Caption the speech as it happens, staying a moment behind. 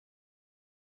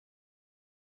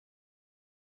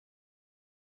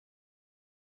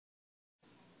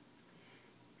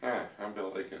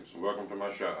Dickens, and welcome to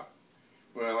my shop.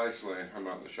 Well, actually, I'm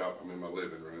not in the shop, I'm in my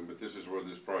living room, but this is where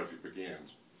this project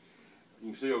begins. You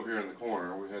can see over here in the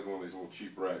corner, we had one of these little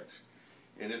cheap racks,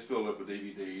 and it's filled up with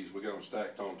DVDs. We got them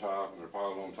stacked on top, and they're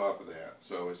piled on top of that.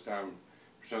 So it's time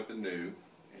for something new,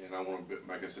 and I want to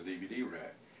make us a DVD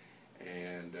rack.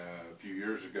 And a few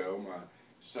years ago, my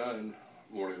son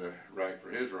wanted a rack for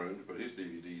his room to put his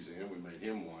DVDs in. We made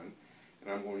him one,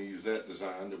 and I'm going to use that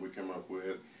design that we come up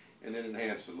with and then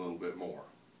enhance it a little bit more.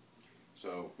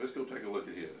 So let's go take a look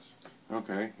at his.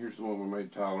 Okay, here's the one we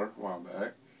made Tyler a while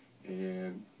back,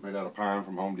 and made out of pine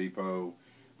from Home Depot.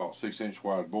 Bought 6-inch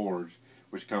wide boards,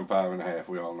 which come 5.5.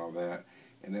 We all know that,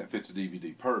 and that fits a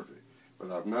DVD perfect.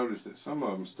 But I've noticed that some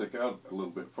of them stick out a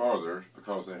little bit farther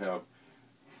because they have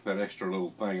that extra little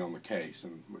thing on the case,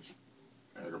 and which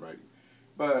aggravating.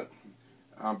 But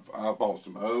I bought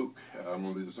some oak. I'm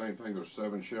going to do the same thing. They're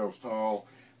 7 shelves tall,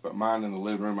 but mine in the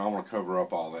living room, I want to cover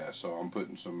up all that, so I'm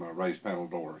putting some raised panel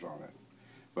doors on it.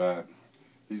 But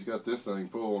he's got this thing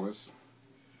full, and it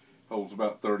holds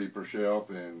about 30 per shelf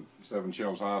and 7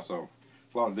 shelves high, so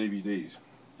a lot of DVDs.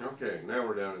 Okay, now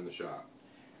we're down in the shop.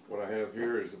 What I have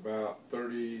here is about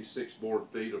 36 board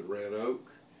feet of red oak,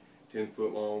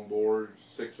 10-foot long boards,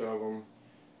 6 of them,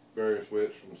 various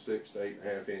widths from 6 to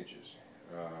 8.5 inches.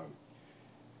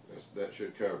 That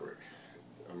should cover it.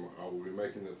 I will be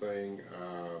making the thing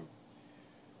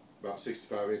about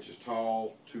 65 inches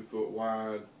tall, 2 foot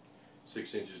wide,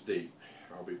 6 inches deep.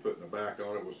 I'll be putting the back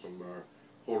on it with some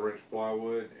 1/4 inch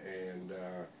plywood, and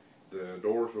the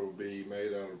doors will be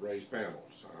made out of raised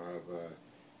panels. I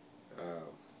have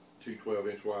 2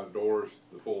 12-inch wide doors,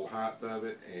 the full height of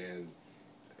it, and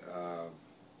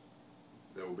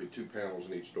there will be 2 panels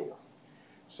in each door.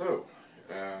 So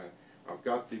I've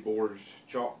got the boards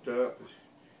chalked up,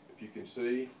 if you can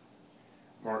see,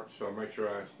 marked, so I make sure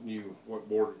I knew what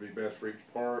board would be best for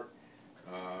each part.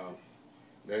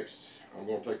 Next, I'm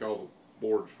going to take all the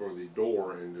boards for the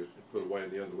door and just put away in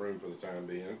the other room for the time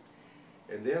being.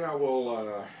 And then I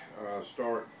will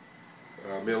start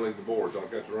milling the boards. I've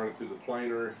got to run it through the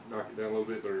planer, knock it down a little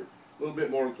bit. They're a little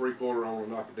bit more than 3/4. I want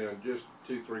to knock it down just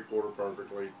 2 3/4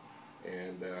 perfectly,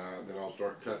 and then I'll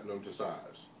start cutting them to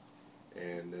size.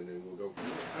 And then we'll go from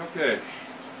there. Okay,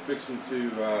 fixing to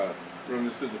run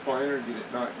this through the planer, get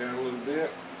it knocked down a little bit.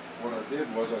 What I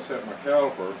did was I set my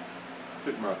caliper,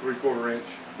 took my 3/4 inch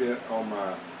bit on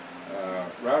my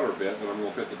router bit that I'm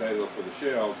going to cut the dados for the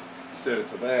shelves, set it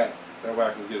to that. That way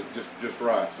I can get it just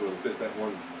right, so it'll fit that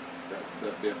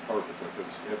bit perfectly,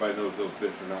 because everybody knows those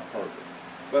bits are not perfect.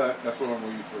 But that's what I'm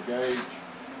going to use for a gauge.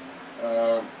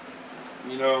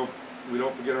 You know, we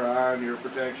don't forget our eye and ear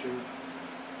protection.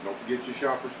 Don't forget your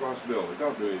shop responsibility.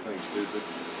 Don't do anything stupid.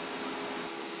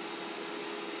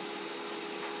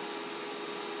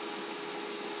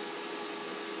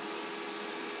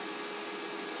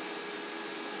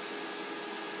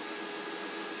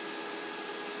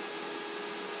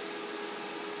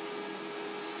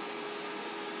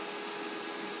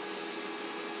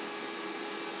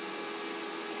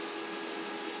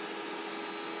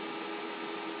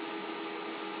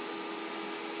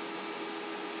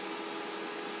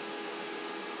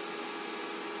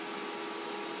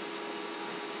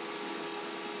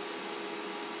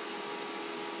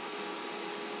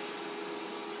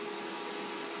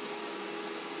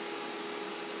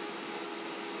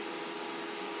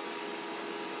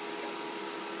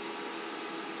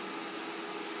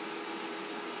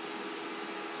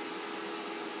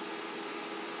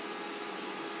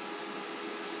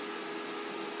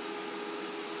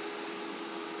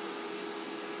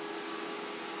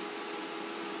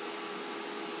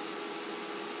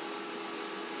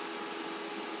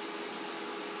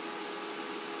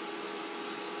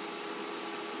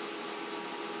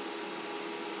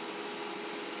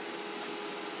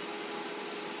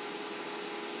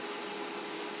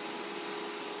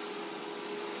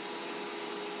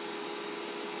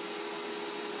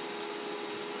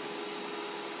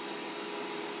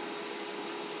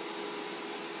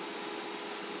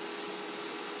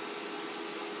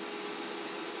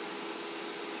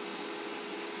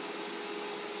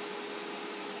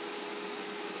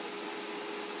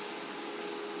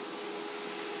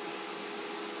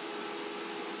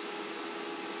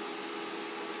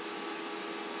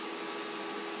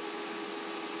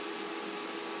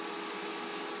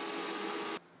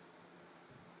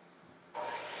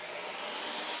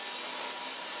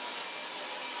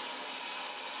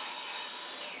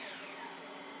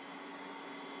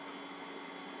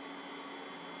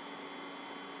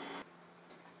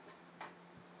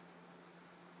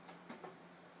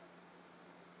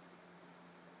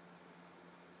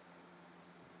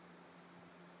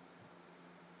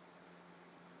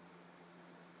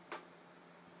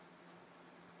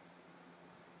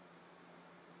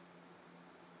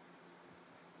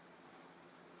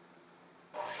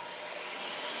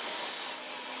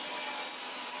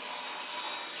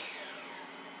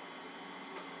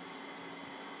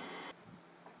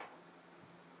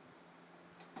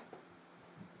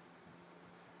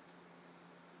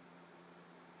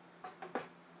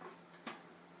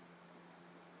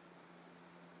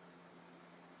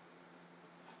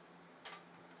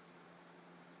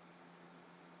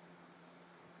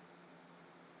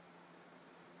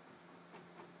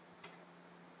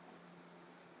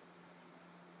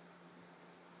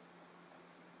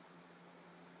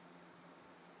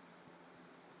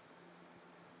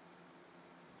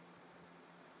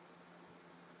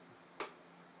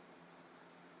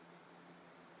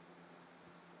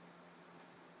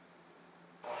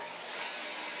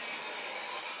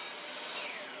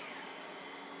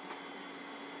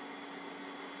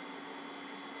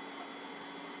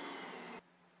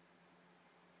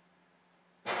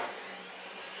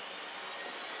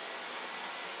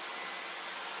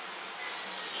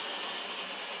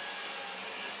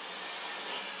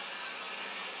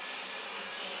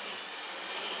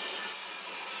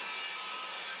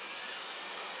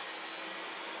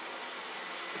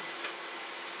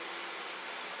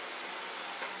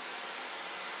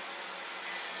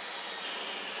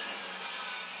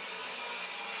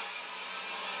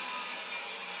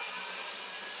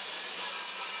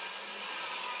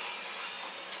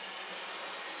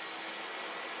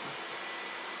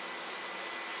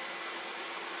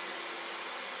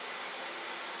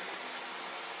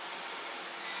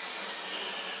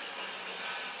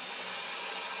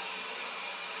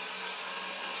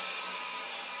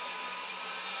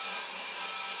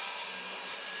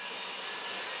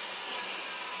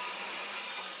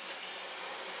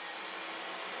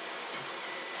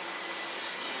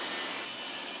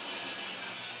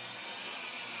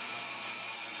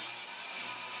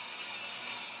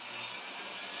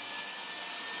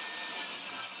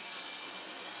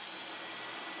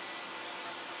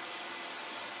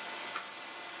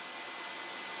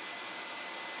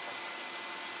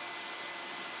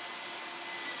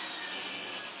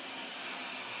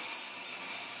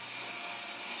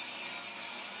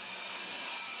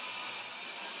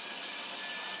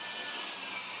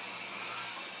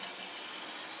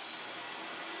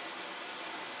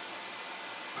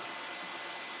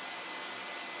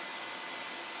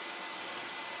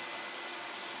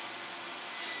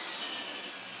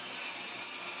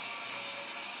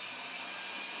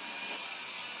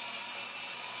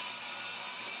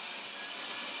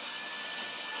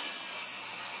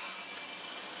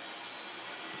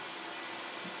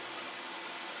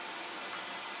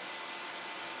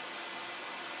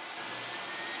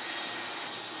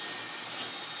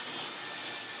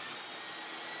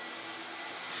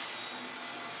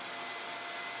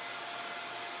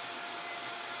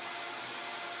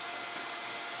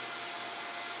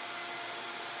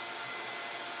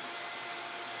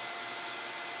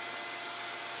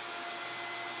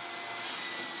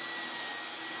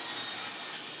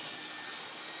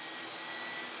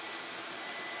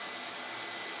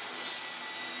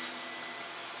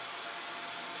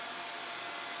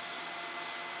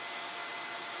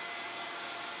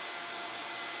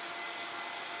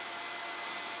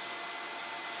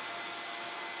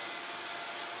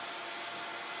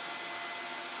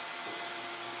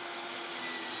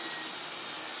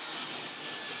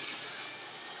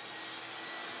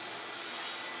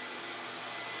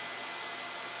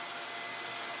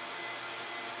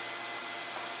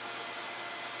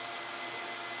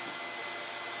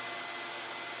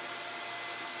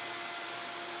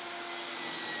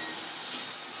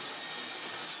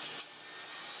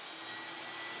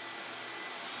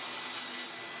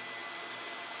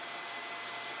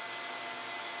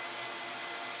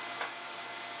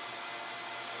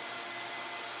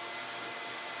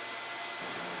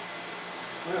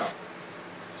 Well,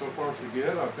 so far so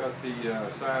good. I've got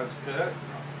the sides cut,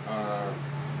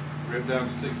 ripped down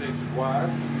to 6 inches wide.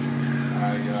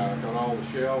 I got all the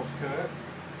shelves cut,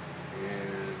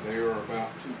 and they are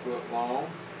about 2 foot long.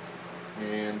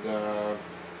 And the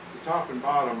top and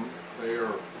bottom, they are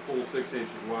a full 6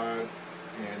 inches wide,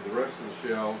 and the rest of the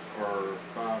shelves are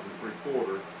 5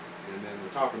 3/4. And then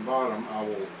the top and bottom, I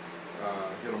will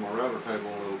hit on my router table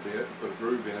a little bit and put a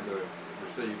groove in to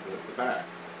receive the back.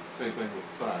 Same thing with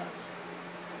the sides.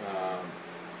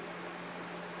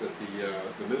 But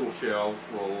the middle shelves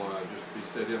will just be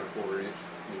set in a 1/4 inch,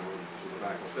 so the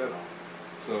back will set on.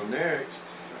 So next,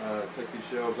 take these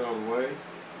shelves out of the way.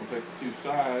 I'll take the 2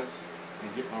 sides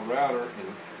and get my router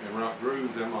and route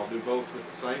grooves in. I'll do both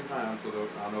at the same time so that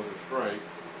I know they're straight,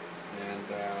 and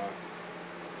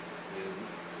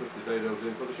put the dados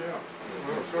in for the shelves.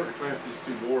 Well, I started to clamp these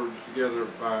 2 boards together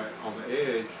on the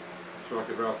edge so I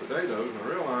could route the dados, and I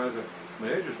realized that my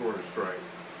edges weren't straight.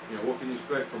 What can you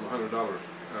expect from a $100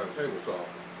 table saw?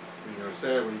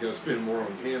 Sadly, you got to spend more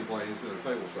on hand planes than a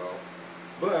table saw.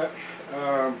 But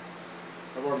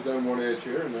I've already done one edge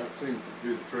here, and that seems to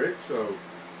do the trick. So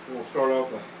I'm going to start off.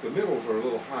 The middles are a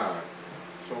little high,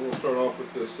 so I'm going to start off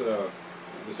with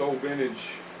this old vintage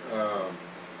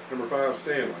number 5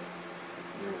 Stanley.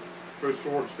 Chris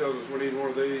Forbes tells us we need one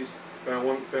of these.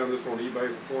 Found this on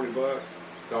eBay for 20 bucks.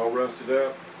 It's all rusted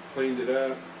up, cleaned it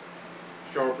up,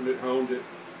 sharpened it, honed it.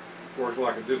 Works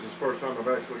like this is the first time I've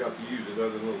actually got to use it other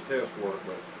than a little test work,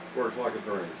 but works like a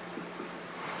dream.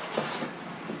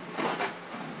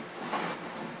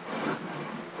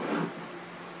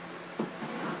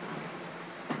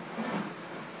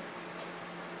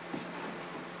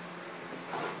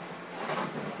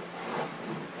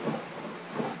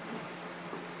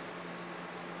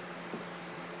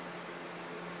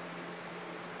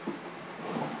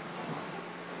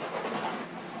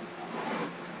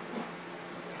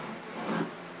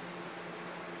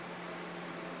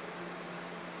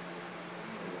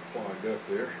 Clogged up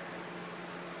there.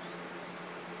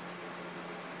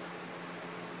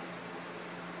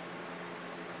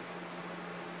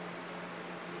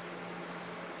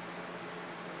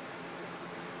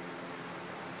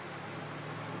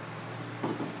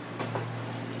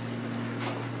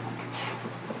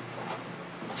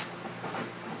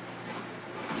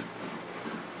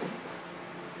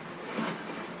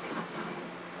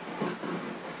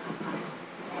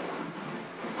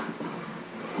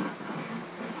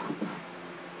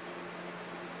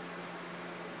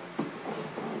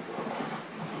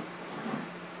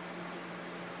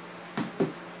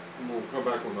 Come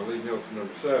back with my Lie-Nielsen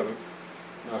number 7,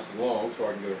 nice and long, so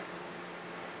I can get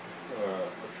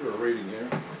a truer reading here.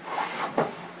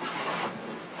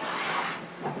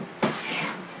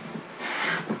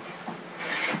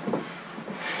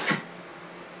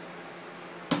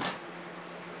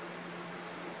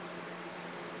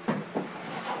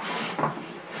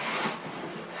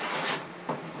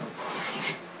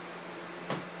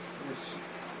 Let's see,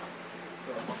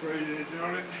 got a straight edge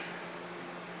on it.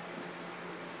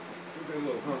 A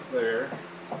little hump there.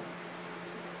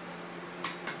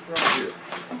 It's right here.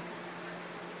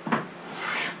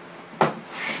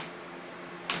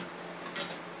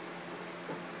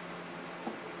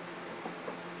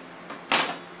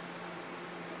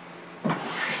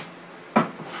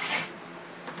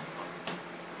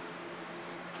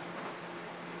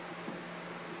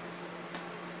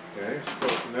 Okay, so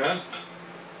from that,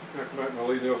 I can make my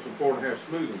Lie-Nielsen 4.5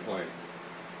 smoothing plane.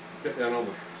 Get down on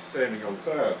the sanding on the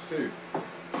sides too.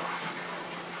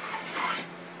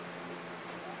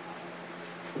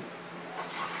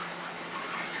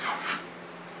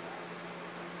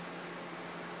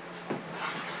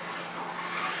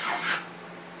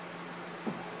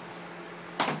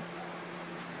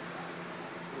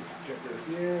 Check it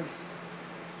again.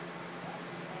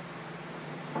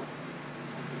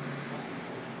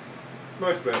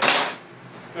 Much better.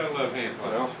 Gotta love hand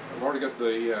planes. Well, I've already got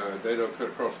the dado cut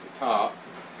across the top,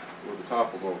 where the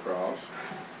top will go across,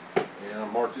 and I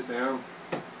marked it down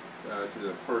to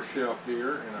the first shelf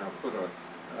here, and I put a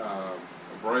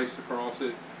brace across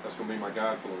it. That's going to be my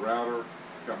guide for the router.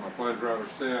 Got my plunge router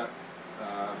set.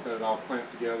 I've got it all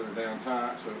clamped together and down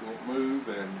tight so it won't move.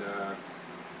 And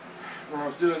when I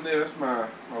was doing this, my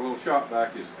little shop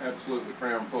vac is absolutely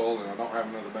crammed full, and I don't have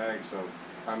another bag, so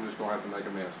I'm just going to have to make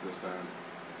a mess this time.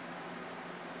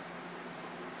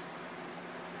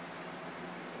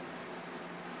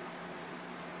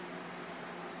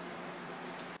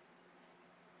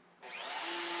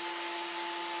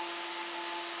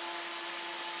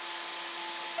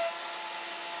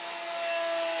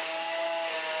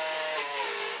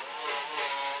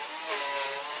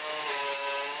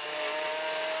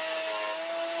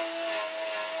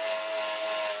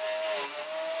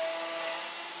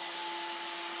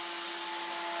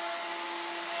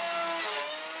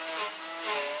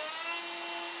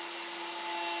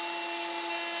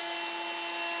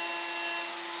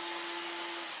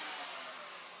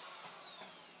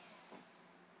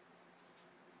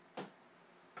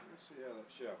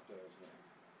 shaft does now.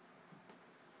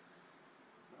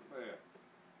 Not bad.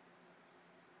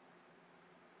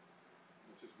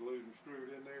 It's just glued and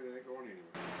screwed in there, they ain't going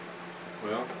anywhere.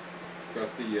 Well, got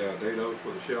the dados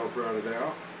for the shelves routed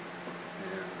out,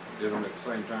 and did them at the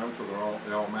same time so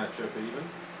they all match up even.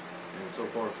 And so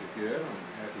far so good.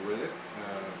 I'm happy with it.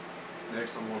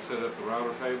 Next, I'm going to set up the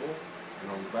router table, and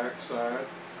on the back side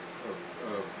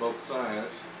of both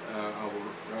sides, I will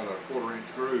route a 1/4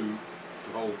 inch groove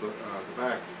to hold the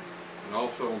vacuum, and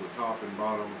also on the top and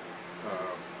bottom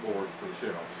boards for the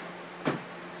shelves.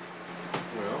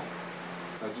 Well,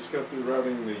 I just got through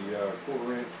routing the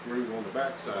 1/4 inch groove on the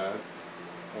back side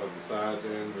of the sides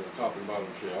and the top and bottom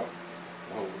shelf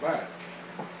to hold the back.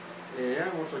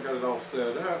 And once I got it all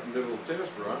set up and did a little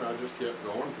test run, I just kept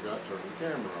going and forgot to turn the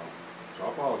camera on. So I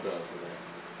apologize for that.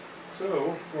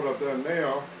 So what I've done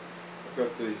now, I've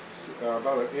got the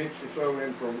about 1 inch or so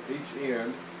in from each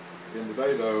end in the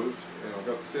dados, and I've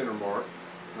got the center mark.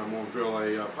 And I'm going to drill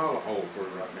a pilot hole for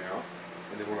it right now.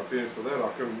 And then when I finish with that,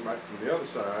 I'll come back from the other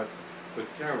side, put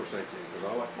the countersink in,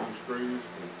 because I like to use screws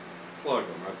and plug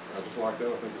them. I just like that.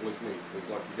 I think it looks neat. It's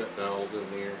like you got dowels in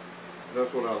there.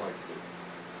 That's what I like to do.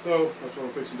 So that's what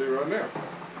I'm fixing to do right now.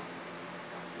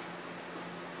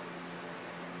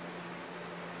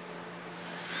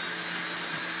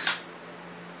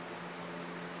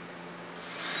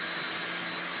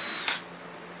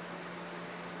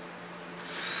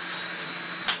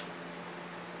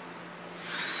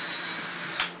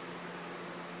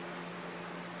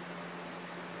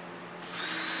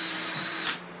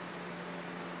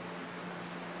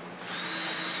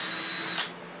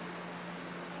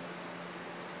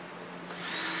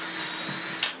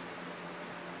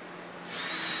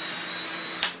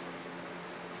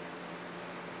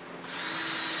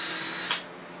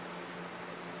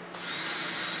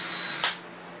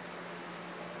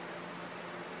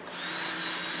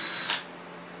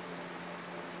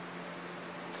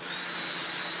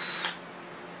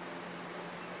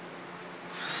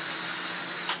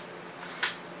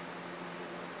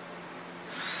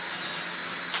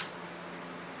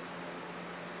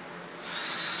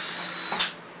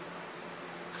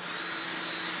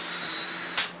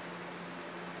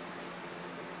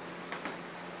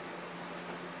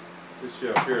 This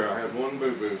shelf here, I had one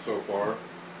boo-boo so far,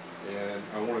 and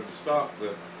I wanted to stop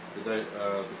the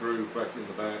groove back in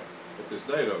the back at this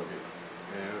dado here.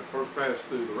 And the first pass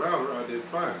through the router, I did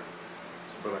fine.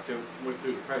 So, but I went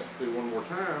through to pass it through one more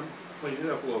time, cleaned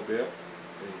it up a little bit,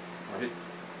 and I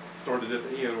started at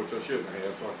the end, which I shouldn't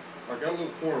have. So I got a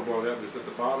little corner boy that, but it's at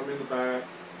the bottom in the back.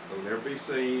 It'll never be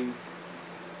seen.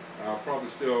 I'll probably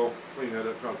still clean that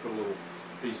up, try to put a little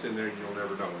piece in there, and you'll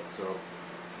never know it. So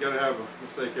you gotta have a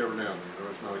mistake every now and then, or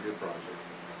it's not a good project.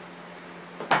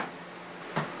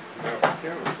 Now for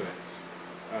countersinks.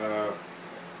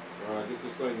 When I get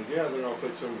this thing together, I'll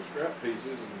take some of the scrap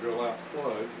pieces and drill out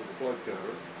plugs with a plug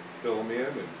cutter, fill them in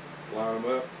and line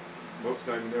them up. Most of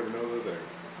the time you never know they're there.